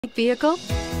Vehicle?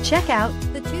 Check out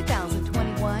the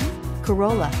 2021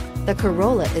 Corolla. The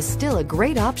Corolla is still a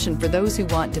great option for those who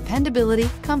want dependability,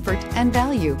 comfort, and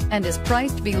value, and is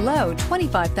priced below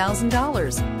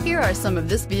 $25,000. Here are some of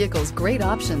this vehicle's great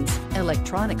options: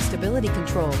 electronic stability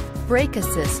control, brake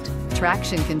assist,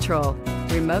 traction control,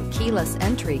 remote keyless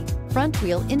entry, front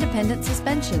wheel independent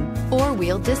suspension,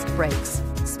 four-wheel disc brakes,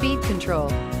 speed control,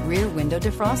 rear window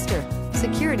defroster,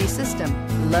 security system,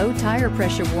 low tire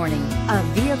pressure warning. A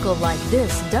vehicle like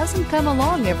this doesn't come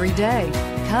along every day.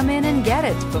 Come in and get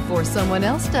it before someone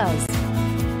else does.